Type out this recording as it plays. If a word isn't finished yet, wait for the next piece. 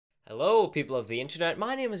Hello, people of the internet.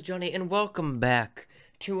 My name is Johnny, and welcome back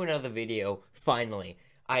to another video. Finally,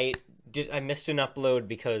 I missed an upload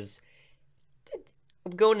because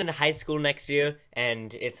I'm going into high school next year,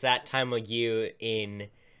 and it's that time of year in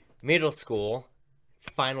middle school. It's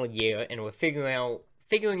final year, and we're figuring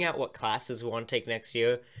out what classes we want to take next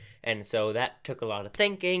year. And so that took a lot of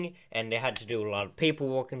thinking, and they had to do a lot of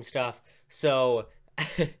paperwork and stuff. So.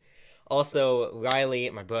 Also, Riley,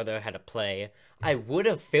 my brother, had a play. I would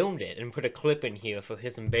have filmed it and put a clip in here for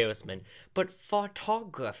his embarrassment, but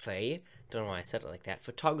photography, don't know why I said it like that,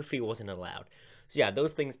 photography wasn't allowed. So yeah,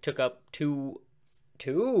 those things took up two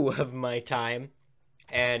of my time,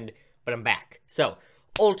 but I'm back. So,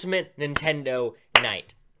 Ultimate Nintendo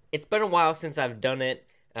Night. It's been a while since I've done it,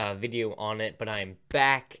 video on it, but I'm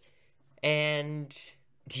back, and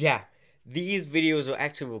yeah. These videos were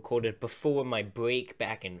actually recorded before my break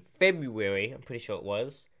back in February. I'm pretty sure it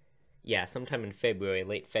was. Yeah, sometime in February,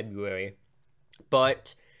 late February.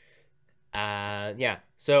 But, yeah.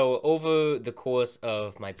 So, over the course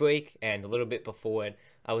of my break and a little bit before it,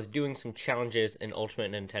 I was doing some challenges in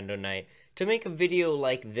Ultimate Nintendo Night to make a video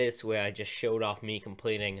like this where I just showed off me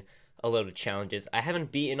completing a load of challenges. I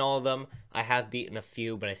haven't beaten all of them. I have beaten a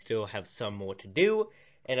few, but I still have some more to do.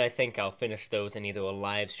 And I think I'll finish those in either a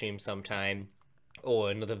live stream sometime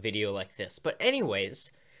or another video like this. But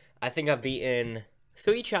anyways, I think I've beaten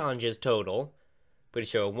 3 challenges total. Pretty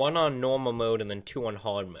sure. 1 on normal mode and then 2 on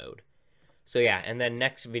hard mode. So yeah, and then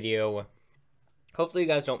next video, hopefully you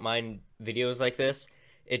guys don't mind videos like this.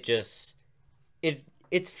 It's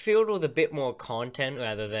filled with a bit more content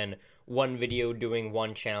rather than one video doing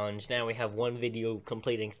 1 challenge. Now we have 1 video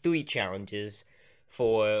completing 3 challenges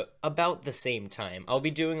for about the same time. I'll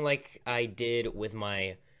be doing like I did with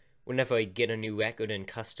whenever I get a new record in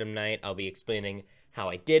custom night, I'll be explaining how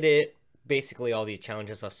I did it. Basically, all these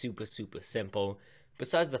challenges are super simple.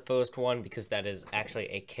 Besides the first one, because that is actually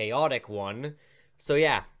a chaotic one. So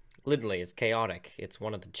yeah, literally, it's chaotic. It's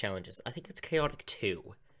one of the challenges. I think it's chaotic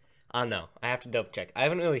 2. I don't know. I have to double check. I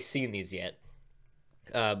haven't really seen these yet.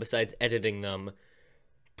 Besides editing them.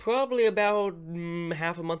 Probably about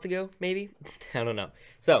half a month ago, maybe? I don't know.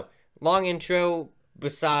 So, long intro,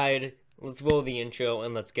 let's roll the intro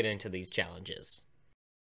and let's get into these challenges.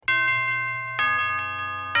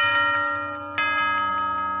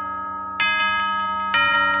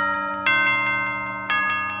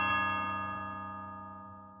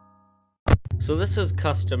 So this is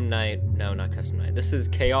custom night, no, not custom night, this is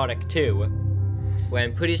chaotic 2, where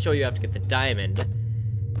I'm pretty sure you have to get the diamond.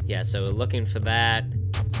 Yeah, so we're looking for that.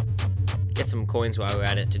 Get some coins while we're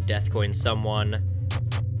at it to death coin someone.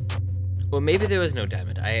 Or maybe there was no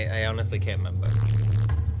diamond. I honestly can't remember.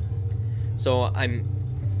 So I'm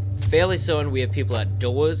fairly certain we have people at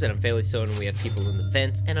doors, and I'm fairly certain we have people in the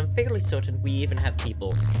vents, and I'm fairly certain we even have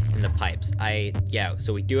people in the pipes. Yeah,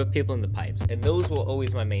 so we do have people in the pipes, and those were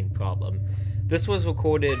always my main problem. This was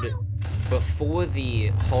recorded before the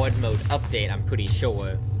hard mode update, I'm pretty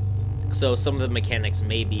sure. So some of the mechanics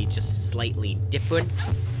may be just slightly different.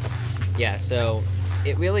 Yeah, so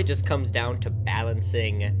it really just comes down to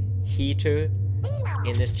balancing heater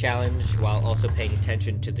in this challenge while also paying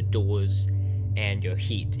attention to the doors and your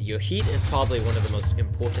heat. Your heat is probably one of the most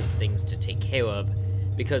important things to take care of,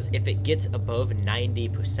 because if it gets above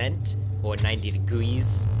 90% or 90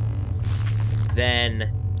 degrees,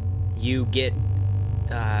 then you get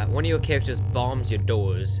one of your characters bombs your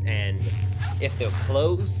doors, and if they're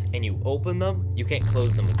closed and you open them, you can't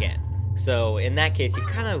close them again. So in that case, you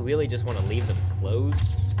kind of really just want to leave them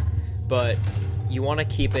closed, but you want to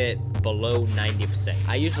keep it below 90%.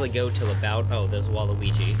 I usually go till about, oh, there's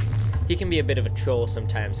Waluigi. He can be a bit of a troll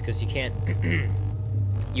sometimes because you can't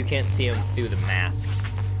see him through the mask.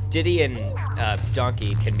 Diddy and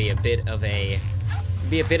Donkey can be a bit of a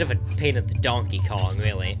pain at the Donkey Kong,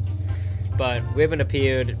 really. But Ribbon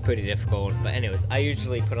appeared, pretty difficult. But anyways, I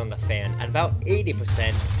usually put on the fan at about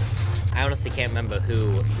 80%. I honestly can't remember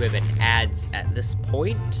who Ribbon adds at this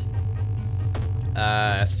point.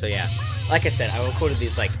 So yeah. Like I said, I recorded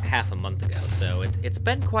these like half a month ago, so it's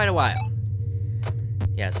been quite a while.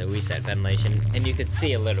 Yeah, so reset ventilation, and you could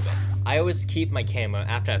see a little bit. I always keep my camera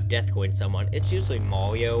after I've death coined someone. It's usually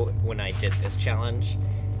Mario when I did this challenge,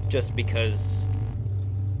 just because...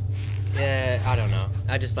 I don't know.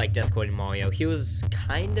 I just like death coining Mario. He was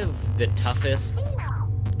kind of the toughest.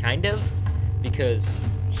 Kind of? Because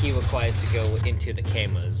he requires to go into the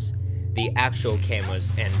cameras. The actual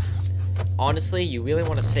cameras. And honestly, you really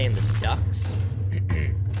want to stay in the ducts.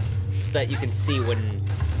 So that you can see when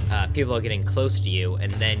people are getting close to you.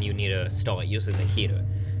 And then you need to start using the heater.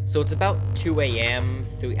 So it's about 2 a.m.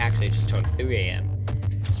 Actually, it just turned 3 a.m.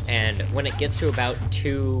 And when it gets to about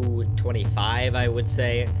 225, I would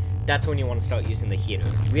say, that's when you want to start using the heater.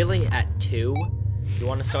 Really, at 2, you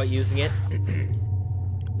want to start using it.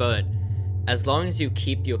 But as long as you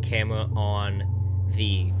keep your camera on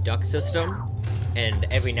the duck system, and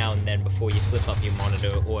every now and then before you flip up your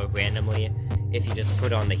monitor, or randomly, if you just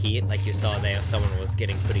put on the heat, like you saw there, someone was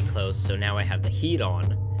getting pretty close, so now I have the heat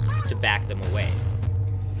on to back them away.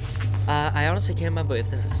 I honestly can't remember if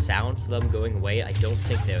there's a sound for them going away. I don't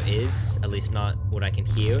think there is, at least not what I can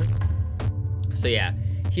hear. So yeah,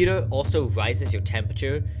 heater also rises your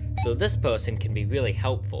temperature, so this person can be really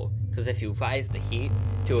helpful, because if you rise the heat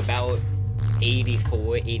to about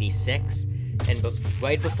 84, 86, and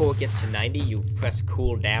right before it gets to 90, you press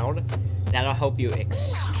cool down, that'll help you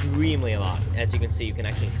extremely a lot. As you can see, you can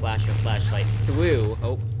actually flash your flashlight through,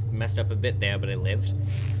 oh, messed up a bit there, but it lived.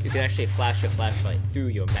 You can actually flash your flashlight through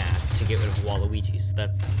your mask to get rid of Waluigi, so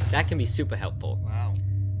that can be super helpful. Wow,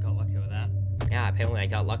 got lucky with that. Yeah, apparently I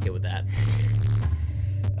got lucky with that.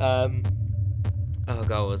 Oh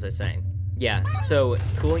god, what was I saying? Yeah, so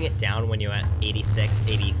cooling it down when you're at 86,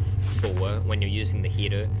 84, when you're using the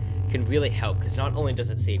heater, can really help, because not only does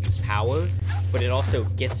it save you power, but it also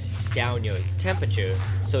gets down your temperature,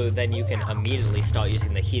 so then you can immediately start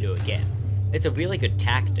using the heater again. It's a really good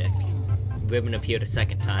tactic. Ribbon appeared a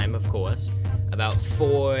second time, of course. About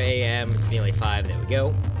 4 a.m., it's nearly 5, there we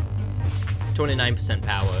go. 29%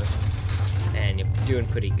 power, and you're doing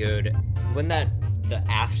pretty good. When the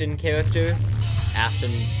Afton character, Afton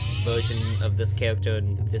version of this character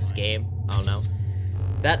in this game, I don't know,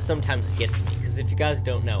 that sometimes gets me, because if you guys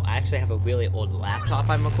don't know, I actually have a really old laptop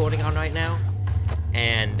I'm recording on right now,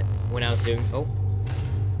 and when I was doing, oh,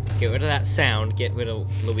 get rid of that sound, get rid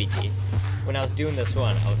of Luigi. When I was doing this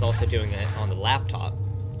one, I was also doing it on the laptop.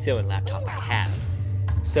 It's the only laptop I have.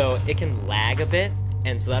 So it can lag a bit,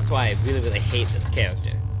 and so that's why I really, really hate this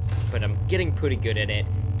character. But I'm getting pretty good at it.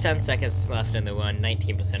 10 seconds left in the run,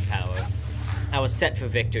 19% power. I was set for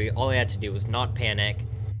victory. All I had to do was not panic,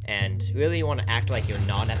 and really you want to act like you're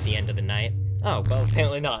not at the end of the night. Oh, well,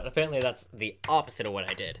 apparently not. Apparently that's the opposite of what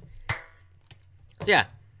I did. So yeah,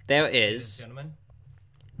 there is... Gentlemen,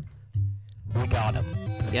 we got him.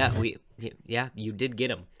 Yeah, you did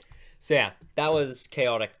get him. So yeah, that was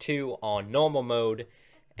Chaotic 2 on normal mode,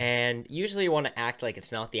 and usually you want to act like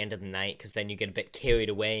it's not the end of the night, because then you get a bit carried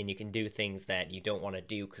away and you can do things that you don't want to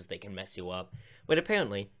do because they can mess you up. But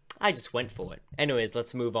apparently, I just went for it. Anyways,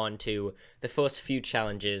 let's move on to the first few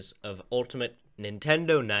challenges of Ultimate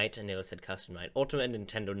Nintendo Night, I nearly said Custom Night, Ultimate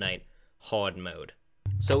Nintendo Night Hard Mode.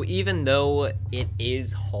 So even though it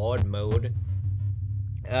is hard mode,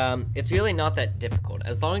 it's really not that difficult,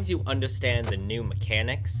 as long as you understand the new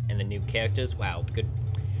mechanics and the new characters. Wow, good.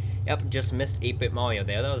 Yep, just missed 8-Bit Mario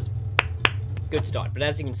there. That was a good start. But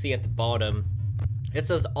as you can see at the bottom, it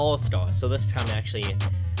says All-Star, so this time I actually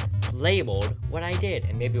labeled what I did.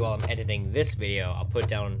 And maybe while I'm editing this video, I'll put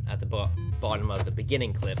down at the bottom of the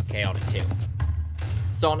beginning clip, Chaotic 2.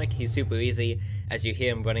 Sonic, he's super easy. As you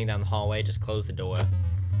hear him running down the hallway, just close the door.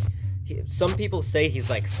 Some people say he's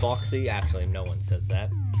like Foxy. Actually, no one says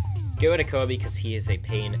that. Get rid of Kirby because he is a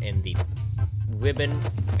pain in the ribbon,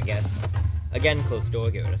 I guess. Again, close the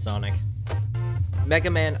door, get rid of Sonic. Mega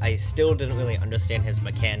Man, I still didn't really understand his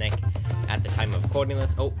mechanic at the time of recording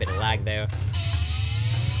this. Oh, bit of lag there.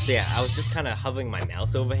 So yeah, I was just kind of hovering my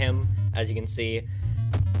mouse over him. As you can see,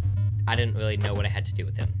 I didn't really know what I had to do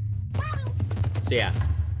with him. So yeah,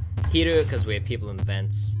 heater, because we have people in the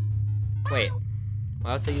vents. Wait.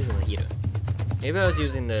 Why was I using the heater? Maybe I was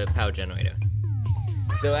using the power generator.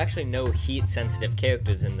 There are actually no heat-sensitive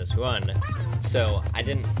characters in this run, so I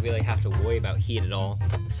didn't really have to worry about heat at all.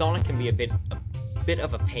 Sonic can be a bit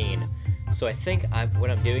of a pain, so I think what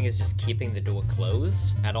I'm doing is just keeping the door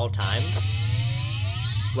closed at all times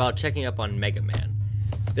while checking up on Mega Man.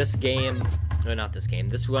 This game, or not this game,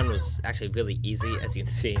 this run was actually really easy, as you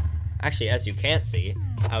can see. Actually, as you can't see,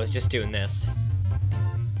 I was just doing this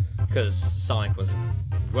because Sonic was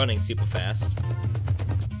running super fast.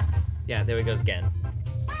 Yeah, there he goes again.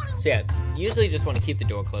 So yeah, usually just want to keep the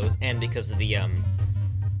door closed, and because of the,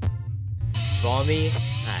 Vomi?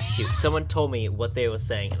 Shoot, someone told me what they were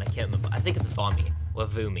saying, and I can't remember. I think it's Vomi, or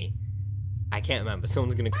Vumi. I can't remember,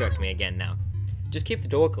 someone's gonna correct me again now. Just keep the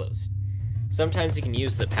door closed. Sometimes you can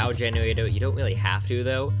use the power generator, you don't really have to,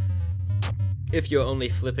 though. If you're only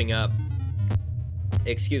flipping up,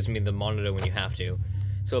 the monitor when you have to.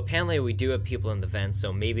 So apparently we do have people in the vents,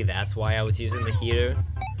 so maybe that's why I was using the heater.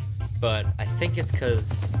 But I think it's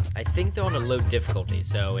because I think they're on a low difficulty,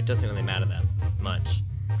 so it doesn't really matter that much.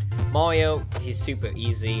 Mario, he's super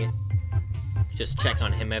easy. Just check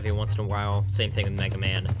on him every once in a while. Same thing with Mega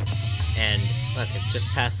Man. And look, it's just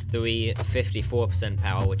past 354%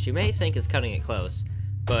 power, which you may think is cutting it close.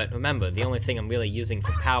 But remember, the only thing I'm really using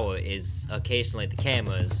for power is occasionally the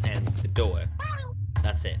cameras and the door.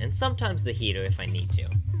 That's it. And sometimes the heater if I need to.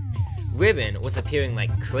 Ribbon was appearing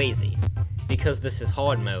like crazy. Because this is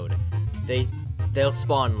hard mode, they'll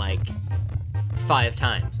spawn like 5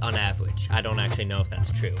 times on average. I don't actually know if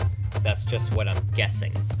that's true. That's just what I'm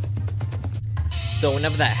guessing. So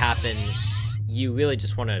whenever that happens, you really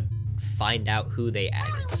just want to find out who they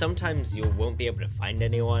added. Sometimes you won't be able to find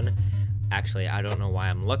anyone. Actually, I don't know why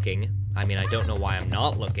I'm looking. I mean, I don't know why I'm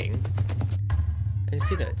not looking. And you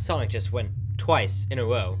see that Sonic just went twice in a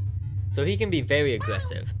row. So he can be very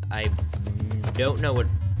aggressive. I don't know what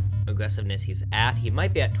aggressiveness he's at. He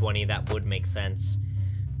might be at 20, that would make sense.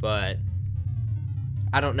 But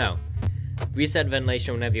I don't know. Reset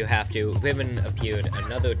ventilation whenever you have to. Ribbon appeared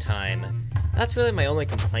another time. That's really my only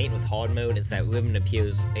complaint with hard mode, is that Ribbon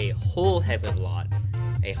appears a whole heck of a lot.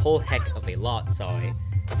 A whole heck of a lot, sorry.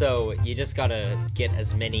 So you just gotta get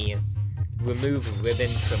as many remove ribbon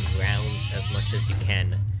from rounds as much as you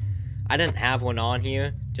can. I didn't have one on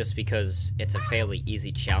here just because it's a fairly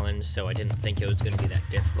easy challenge, so I didn't think it was gonna be that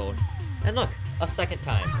difficult. And look, a second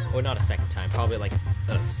time, or not a second time, probably like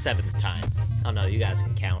a 7th time. I don't know, you guys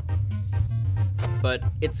can count. But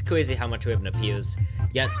it's crazy how much ribbon appears.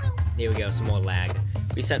 Yet, here we go, some more lag.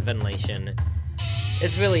 Reset ventilation.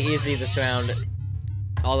 It's really easy this round.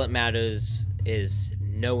 All that matters is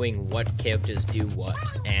knowing what characters do what,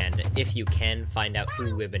 and if you can, find out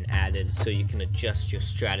who ribbon added so you can adjust your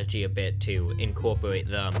strategy a bit to incorporate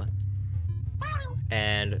them.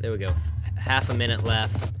 And there we go, half a minute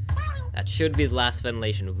left. That should be the last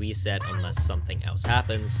ventilation reset unless something else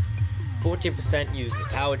happens. 14% use the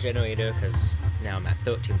power generator, because now I'm at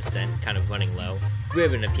 13%, kind of running low.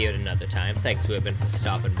 Ribbon appeared another time. Thanks, Ribbon, for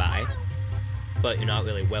stopping by. But you're not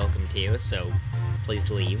really welcomed here, so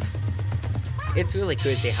please leave. It's really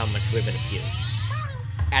crazy how much Ribbon appears.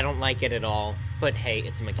 I don't like it at all, but hey,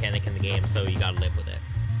 it's a mechanic in the game, so you gotta live with it.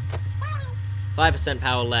 5%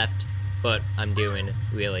 power left, but I'm doing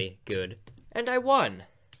really good. And I won!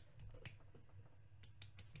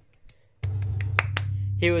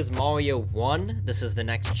 Here is Mario 1. This is the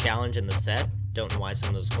next challenge in the set. Don't know why some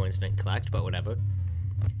of those coins didn't collect, but whatever.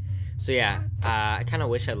 So yeah, I kind of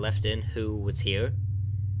wish I left in who was here.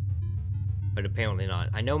 But apparently not.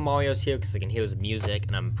 I know Mario's here because I can hear his music,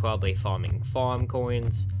 and I'm probably farming Faz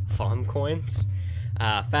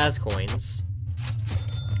coins,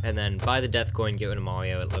 and then buy the death coin, get rid of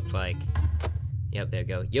Mario, it looked like. Yep, there you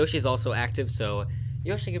go. Yoshi's also active, so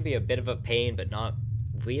Yoshi can be a bit of a pain, but not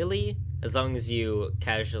really, as long as you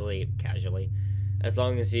as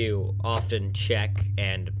long as you often check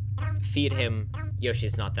and feed him,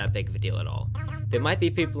 Yoshi's not that big of a deal at all. There might be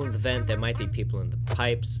people in the vent, there might be people in the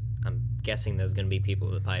pipes. I'm guessing there's gonna be people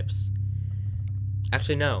in the pipes.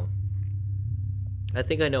 Actually, no. I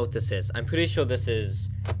think I know what this is. I'm pretty sure this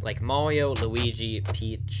is like Mario, Luigi,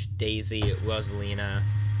 Peach, Daisy, Rosalina,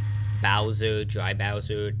 Bowser, Dry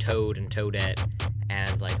Bowser, Toad, and Toadette,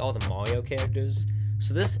 and like all the Mario characters.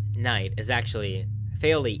 So this night is actually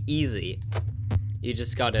fairly easy. You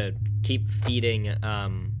just gotta keep feeding,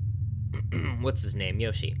 what's his name?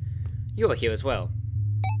 Yoshi. You're here as well.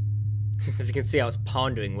 As you can see, I was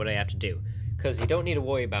pondering what I have to do. Because you don't need to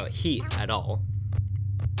worry about heat at all.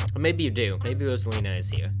 Or maybe you do. Maybe Rosalina is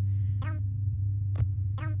here.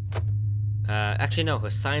 Actually, no,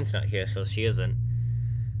 her sign's not here, so she isn't.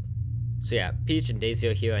 So yeah, Peach and Daisy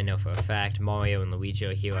are here, I know for a fact. Mario and Luigi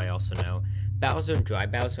are here, I also know. Bowser and Dry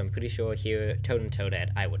Bowser, I'm pretty sure are here. Toad and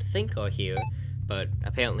Toadette, I would think are here. But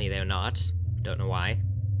apparently they're not. Don't know why.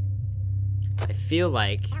 I feel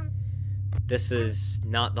like this is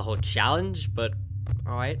not the whole challenge, but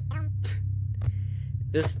alright.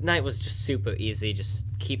 This night was just super easy, just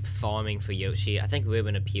keep farming for Yoshi. I think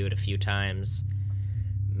Ribbon appeared a few times.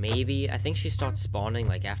 Maybe, I think she starts spawning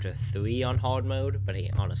like after 3 on hard mode, but I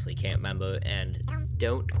honestly can't remember, and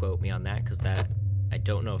don't quote me on that, because I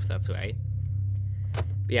don't know if that's right. But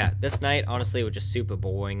yeah, this night, honestly, was just super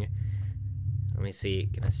boring. Let me see,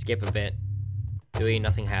 can I skip a bit? 3,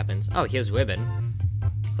 nothing happens. Oh, here's Ribbon.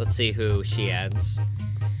 Let's see who she adds.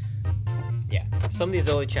 Yeah, some of these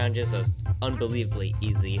early challenges are unbelievably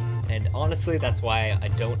easy, and honestly, that's why I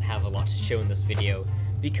don't have a lot to show in this video,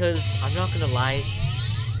 because I'm not gonna lie,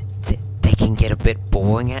 they can get a bit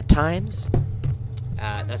boring at times.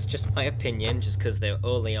 That's just my opinion, just because they're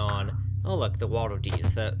early on. Oh look, the Waddle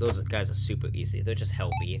Dees, those guys are super easy, they're just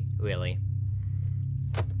helpy, really.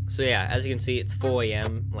 So yeah, as you can see, it's 4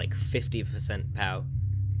 AM, like 50% power.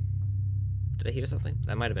 Did I hear something?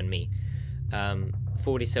 That might have been me.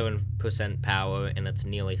 47% power, and it's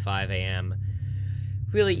nearly 5 a.m.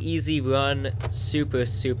 Really easy run, super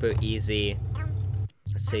easy.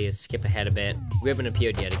 Let's see, skip ahead a bit. We haven't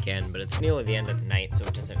appeared yet again, but it's nearly the end of the night, so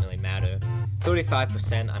it doesn't really matter.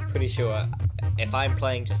 35%, I'm pretty sure if I'm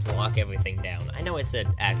playing, just lock everything down. I know I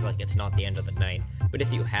said act like it's not the end of the night, but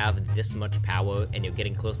if you have this much power and you're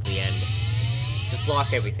getting close to the end, just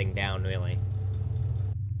lock everything down, really.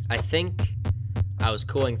 I think I was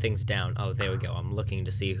cooling things down. Oh, there we go. I'm looking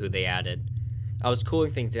to see who they added. I was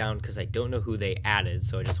cooling things down because I don't know who they added,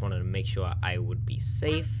 so I just wanted to make sure I would be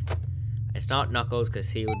safe. It's not Knuckles because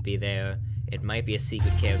he would be there. It might be a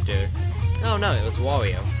secret character. Oh no, it was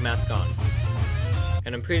Wario. Mask on.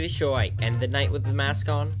 And I'm pretty sure I end the night with the mask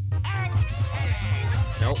on.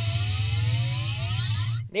 Nope.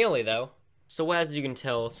 Nearly though. So as you can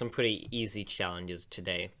tell, some pretty easy challenges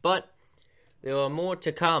today. But there are more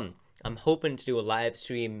to come. I'm hoping to do a live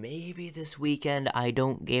stream maybe this weekend. I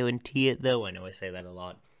don't guarantee it though. I know I say that a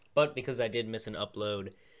lot. But because I did miss an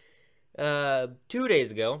upload 2 days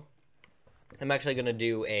ago, I'm actually going to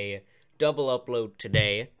do a double upload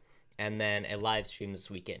today and then a live stream this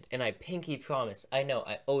weekend. And I pinky promise, I know,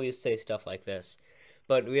 I always say stuff like this,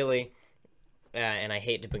 but really, and I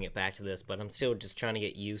hate to bring it back to this, but I'm still just trying to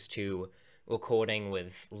get used to recording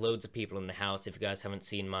with loads of people in the house. If you guys haven't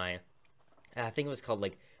seen my, I think it was called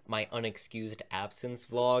like my unexcused absence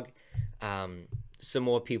vlog. Some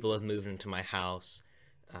more people have moved into my house.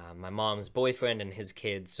 My mom's boyfriend and his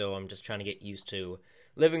kids, so I'm just trying to get used to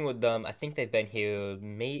living with them. I think they've been here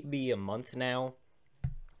maybe a month now,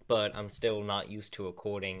 but I'm still not used to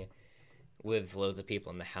recording with loads of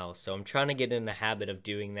people in the house. So I'm trying to get in the habit of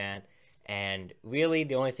doing that, and really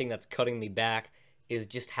the only thing that's cutting me back is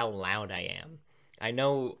just how loud I am. I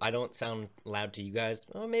know I don't sound loud to you guys,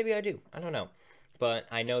 or maybe I do, I don't know. But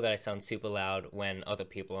I know that I sound super loud when other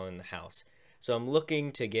people are in the house. So I'm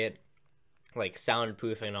looking to get like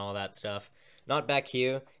soundproofing and all that stuff. Not back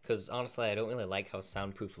here, because honestly I don't really like how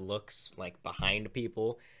soundproof looks like behind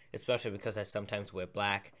people, especially because I sometimes wear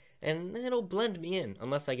black, and it'll blend me in,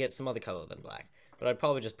 unless I get some other color than black. But I'd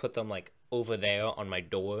probably just put them like over there on my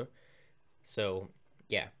door. So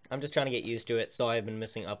yeah, I'm just trying to get used to it. So I've been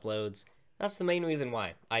missing uploads. That's the main reason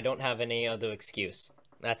why. I don't have any other excuse.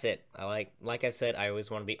 That's it. Like I said, I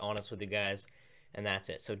always want to be honest with you guys, and that's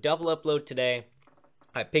it. So double upload today.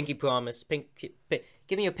 I pinky promise. Give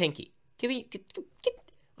me a pinky.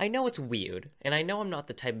 I know it's weird, and I know I'm not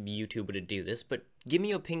the type of YouTuber to do this, but give me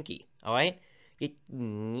your pinky, alright?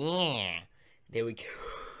 Yeah. There we go.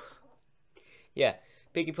 Yeah,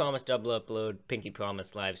 pinky promise double upload, pinky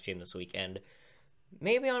promise live stream this weekend.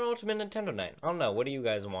 Maybe on Ultimate Nintendo Night. I don't know. What do you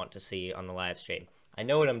guys want to see on the live stream? I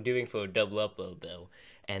know what I'm doing for a double upload, though,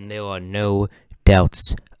 and there are no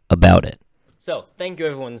doubts about it. So, thank you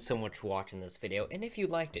everyone so much for watching this video, and if you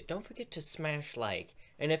liked it, don't forget to smash like,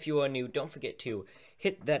 and if you are new, don't forget to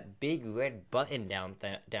hit that big red button down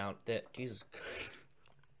there, Jesus Christ,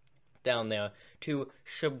 down there, to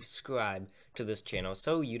subscribe to this channel,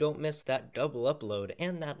 so you don't miss that double upload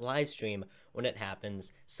and that live stream when it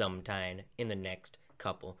happens sometime in the next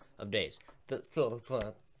couple of days.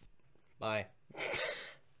 Bye.